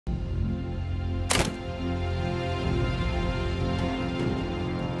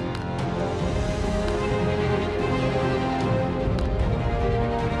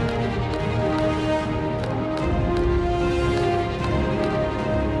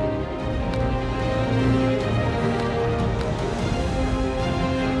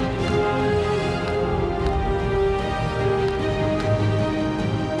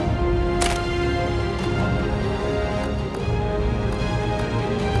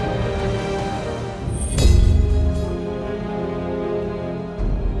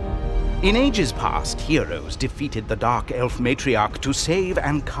In ages past, heroes defeated the Dark Elf matriarch to save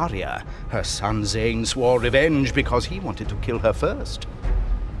Ancaria. Her son Zane swore revenge because he wanted to kill her first.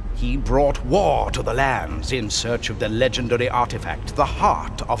 He brought war to the lands in search of the legendary artifact, the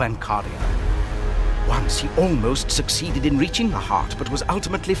Heart of Ancaria. Once he almost succeeded in reaching the heart, but was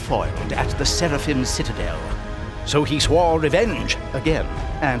ultimately foiled at the Seraphim Citadel. So he swore revenge again,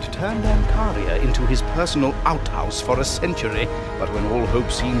 and turned Ancaria into his personal outhouse for a century. But when all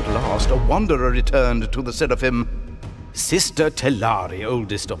hope seemed lost, a wanderer returned to the Seraphim. Sister Telari,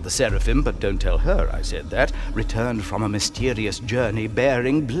 oldest of the Seraphim, but don't tell her I said that, returned from a mysterious journey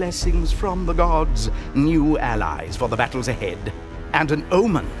bearing blessings from the gods, new allies for the battles ahead, and an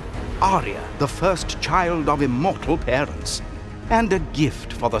omen, Arya, the first child of immortal parents, and a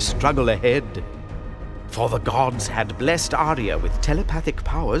gift for the struggle ahead. For the gods had blessed Arya with telepathic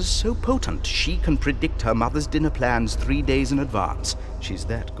powers so potent she can predict her mother's dinner plans 3 days in advance. She's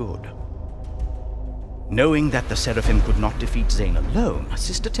that good. Knowing that the Seraphim could not defeat Zane alone,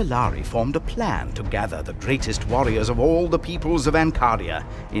 Sister Telari formed a plan to gather the greatest warriors of all the peoples of Ancaria.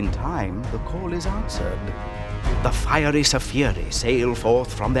 In time, the call is answered. The fiery Saphiri sail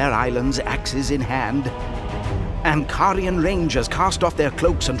forth from their islands, axes in hand. Ancarian rangers cast off their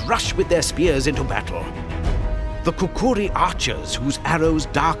cloaks and rush with their spears into battle. The Kukuri archers, whose arrows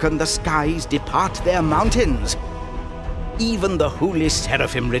darken the skies, depart their mountains. Even the holy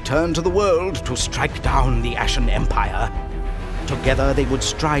Seraphim return to the world to strike down the Ashen Empire. Together they would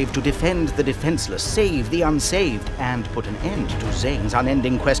strive to defend the defenseless, save the unsaved, and put an end to Zane's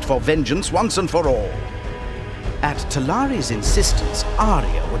unending quest for vengeance once and for all. At Telari's insistence,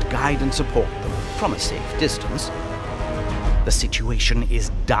 Arya would guide and support them from a safe distance. The situation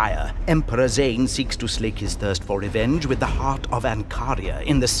is dire. Emperor Zane seeks to slake his thirst for revenge with the heart of Ancaria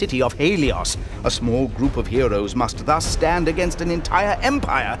in the city of Helios. A small group of heroes must thus stand against an entire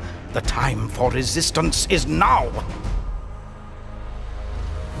empire. The time for resistance is now!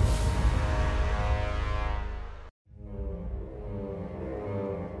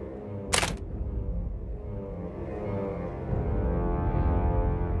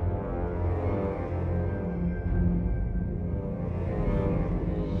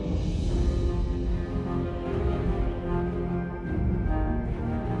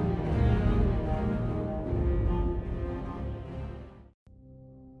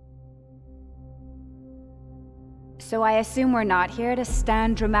 So I assume we're not here to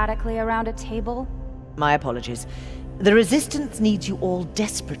stand dramatically around a table? My apologies. The Resistance needs you all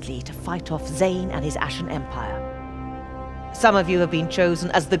desperately to fight off Zane and his Ashen Empire. Some of you have been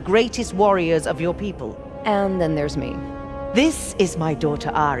chosen as the greatest warriors of your people. And then there's me. This is my daughter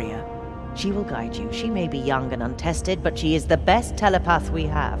Arya. She will guide you. She may be young and untested, but she is the best telepath we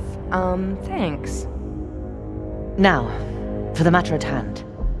have. Thanks. Now, for the matter at hand.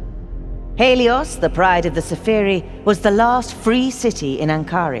 Helios, the pride of the Saphiri, was the last free city in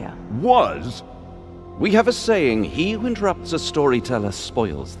Ancaria. Was? We have a saying, he who interrupts a storyteller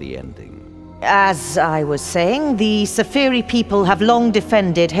spoils the ending. As I was saying, the Saphiri people have long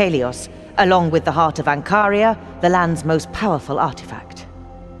defended Helios, along with the heart of Ancaria, the land's most powerful artifact.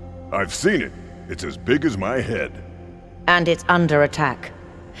 I've seen it. It's as big as my head. And it's under attack.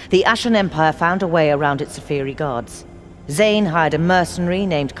 The Ashen Empire found a way around its Saphiri guards. Zane hired a mercenary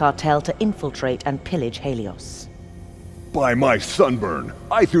named Cartel to infiltrate and pillage Helios. By my sunburn,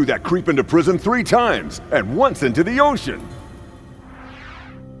 I threw that creep into prison 3 times, and once into the ocean!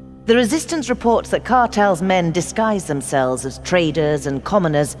 The Resistance reports that Cartel's men disguise themselves as traders and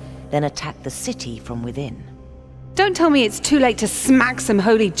commoners, then attack the city from within. Don't tell me it's too late to smack some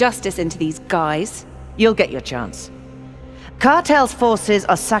holy justice into these guys. You'll get your chance. Cartel's forces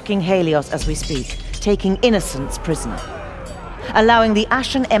are sacking Helios as we speak, taking innocents prisoner, allowing the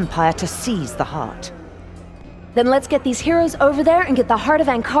Ashen Empire to seize the heart. Then let's get these heroes over there and get the heart of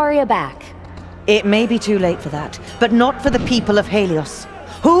Ancaria back. It may be too late for that, but not for the people of Helios.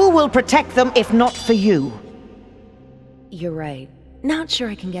 Who will protect them if not for you? You're right. Not sure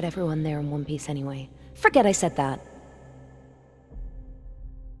I can get everyone there in one piece anyway. Forget I said that.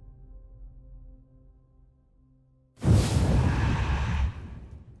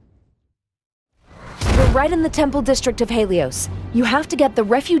 We're right in the temple district of Helios. You have to get the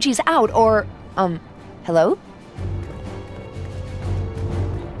refugees out or... hello?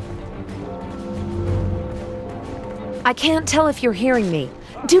 I can't tell if you're hearing me.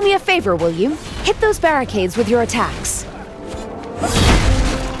 Do me a favor, will you? Hit those barricades with your attacks.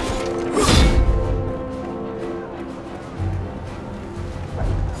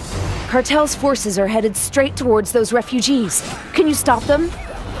 Cartel's forces are headed straight towards those refugees. Can you stop them?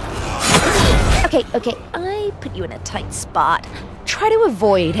 Okay, I put you in a tight spot. try to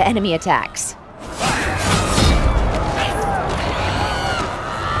avoid enemy attacks.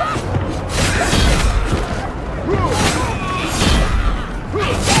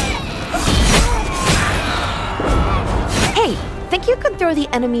 Hey, think you could throw the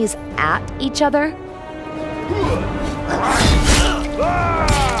enemies at each other?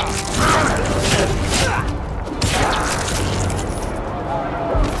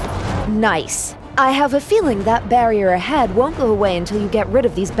 Nice. I have a feeling that barrier ahead won't go away until you get rid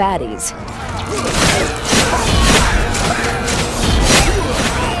of these baddies.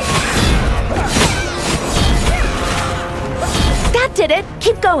 That did it!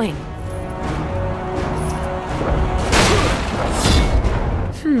 Keep going!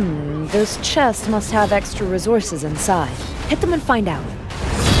 Those chests must have extra resources inside. Hit them and find out.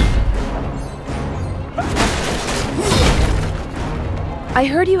 I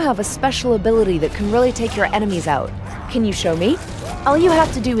heard you have a special ability that can really take your enemies out. Can you show me? All you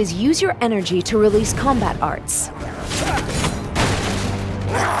have to do is use your energy to release combat arts.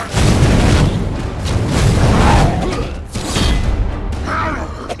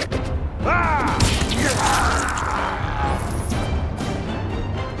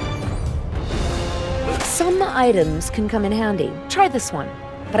 Some items can come in handy. Try this one.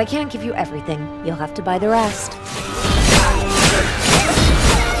 But I can't give you everything. You'll have to buy the rest.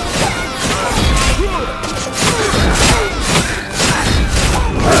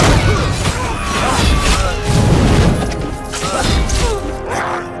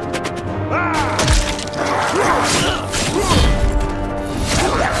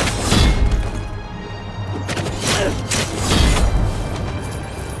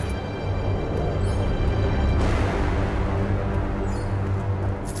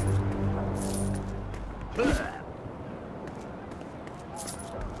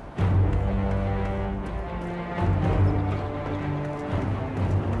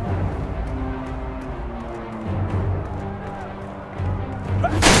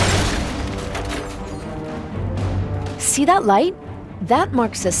 See that light? That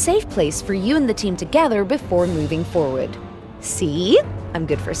marks a safe place for you and the team to gather before moving forward. See? I'm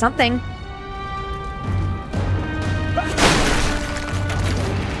good for something.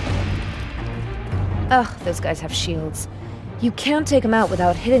 Ugh, those guys have shields. You can't take them out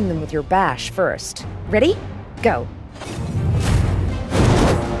without hitting them with your bash first. Ready? Go.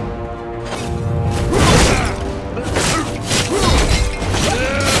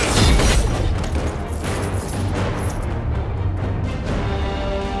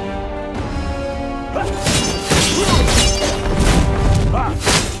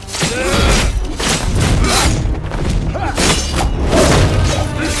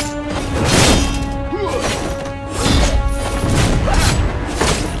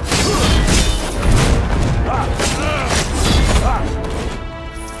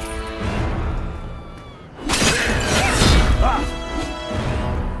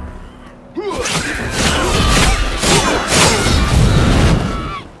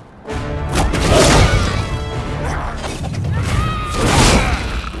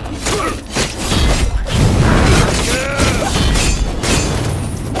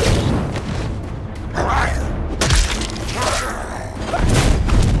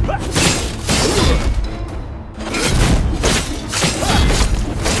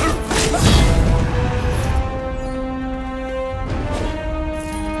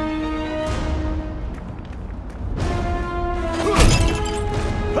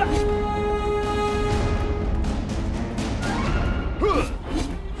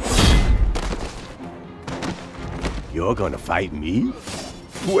 You're gonna fight me?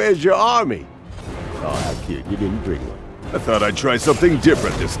 Where's your army? Oh, kid, you didn't bring one. I thought I'd try something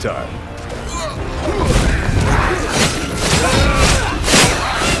different this time.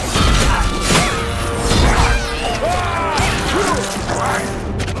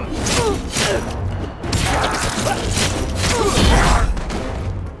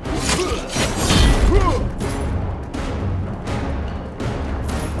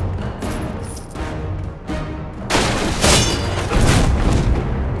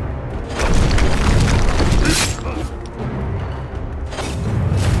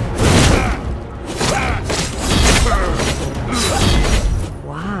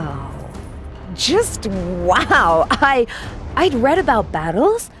 Just wow! I'd read about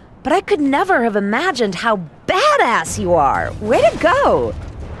battles, but I could never have imagined how badass you are! Way to go!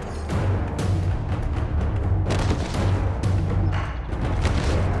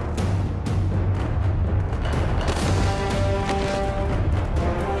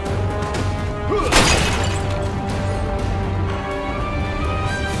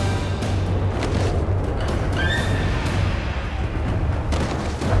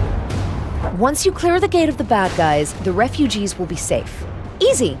 Once you clear the gate of the bad guys, the refugees will be safe.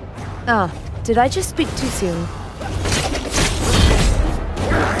 Easy! Ah, did I just speak too soon?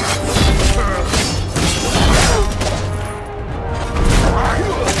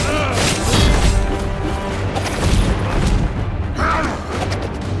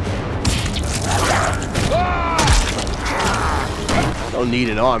 Don't need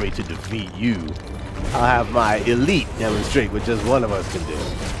an army to defeat you. I'll have my elite demonstrate what just one of us can do.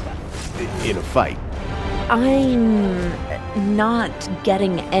 In a fight. I'm not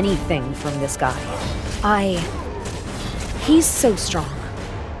getting anything from this guy. He's so strong.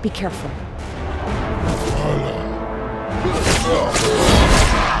 Be careful.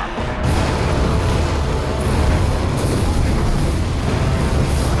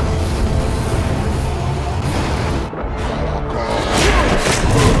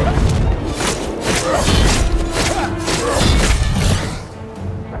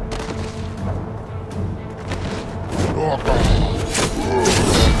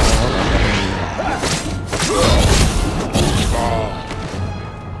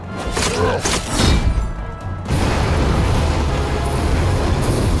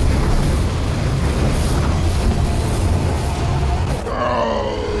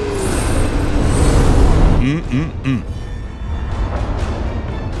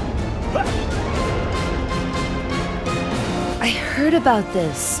 I heard about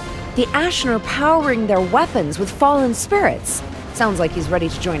this. The Ashen are powering their weapons with fallen spirits. Sounds like he's ready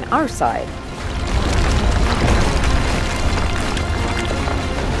to join our side.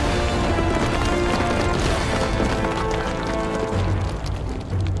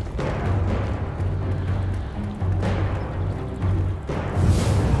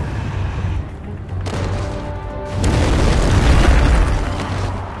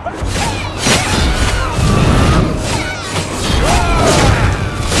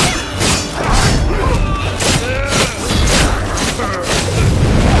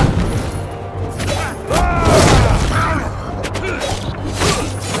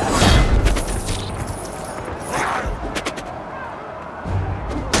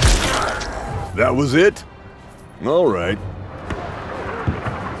 That was it? All right.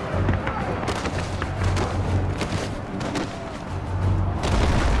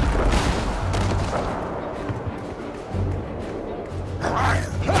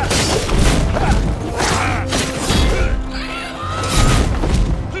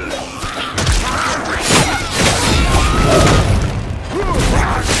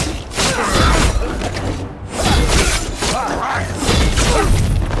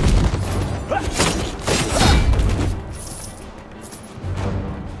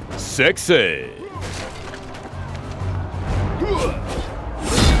 Sexy.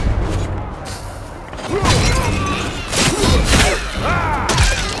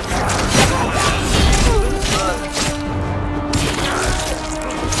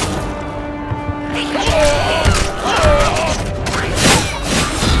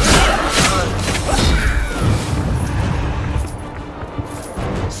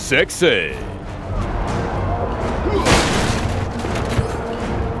 Sexy.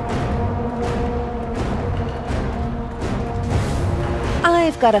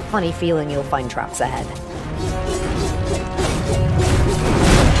 I've got a funny feeling you'll find traps ahead.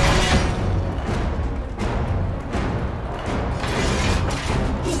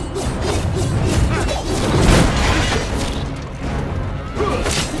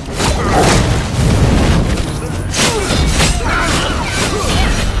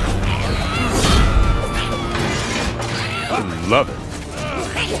 Love it.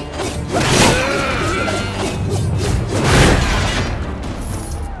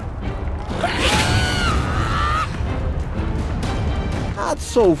 Not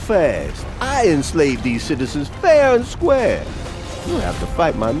so fast. I enslaved these citizens fair and square. You'll have to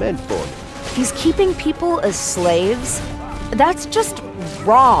fight my men for me. He's keeping people as slaves? That's just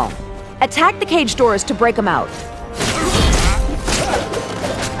wrong. Attack the cage doors to break them out.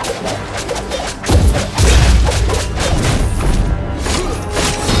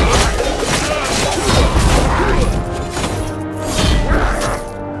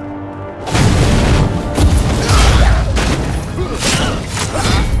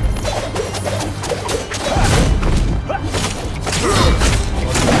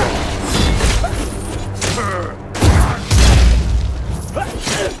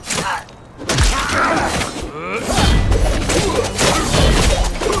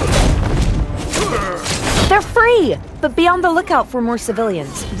 They're free! But be on the lookout for more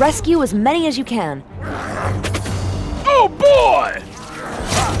civilians. Rescue as many as you can. Oh boy!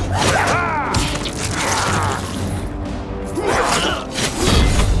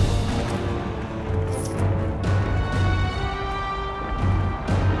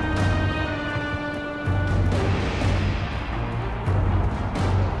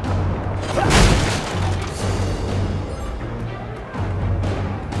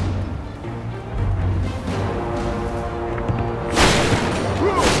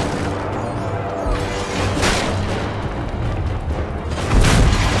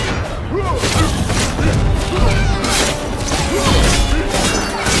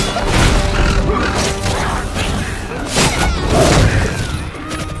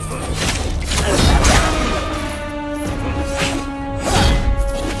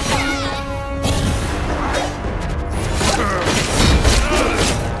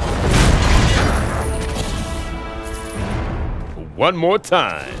 one more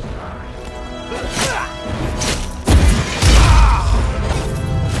time.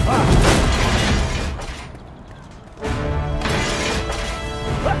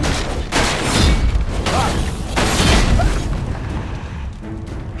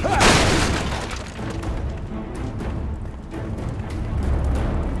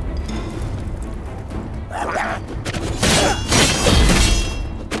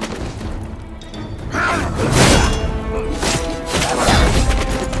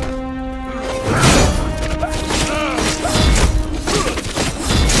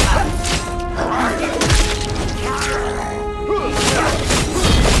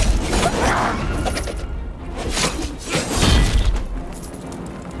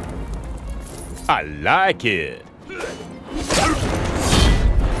 I like it.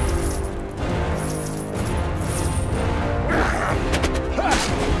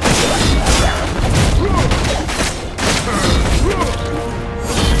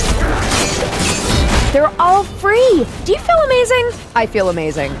 They're all free! Do you feel amazing? I feel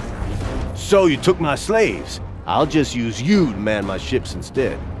amazing. So you took my slaves. I'll just use you to man my ships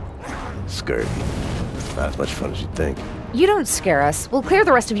instead. Scurvy. Not as much fun as you think. You don't scare us. We'll clear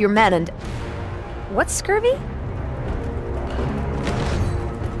the rest of your men and... What's scurvy?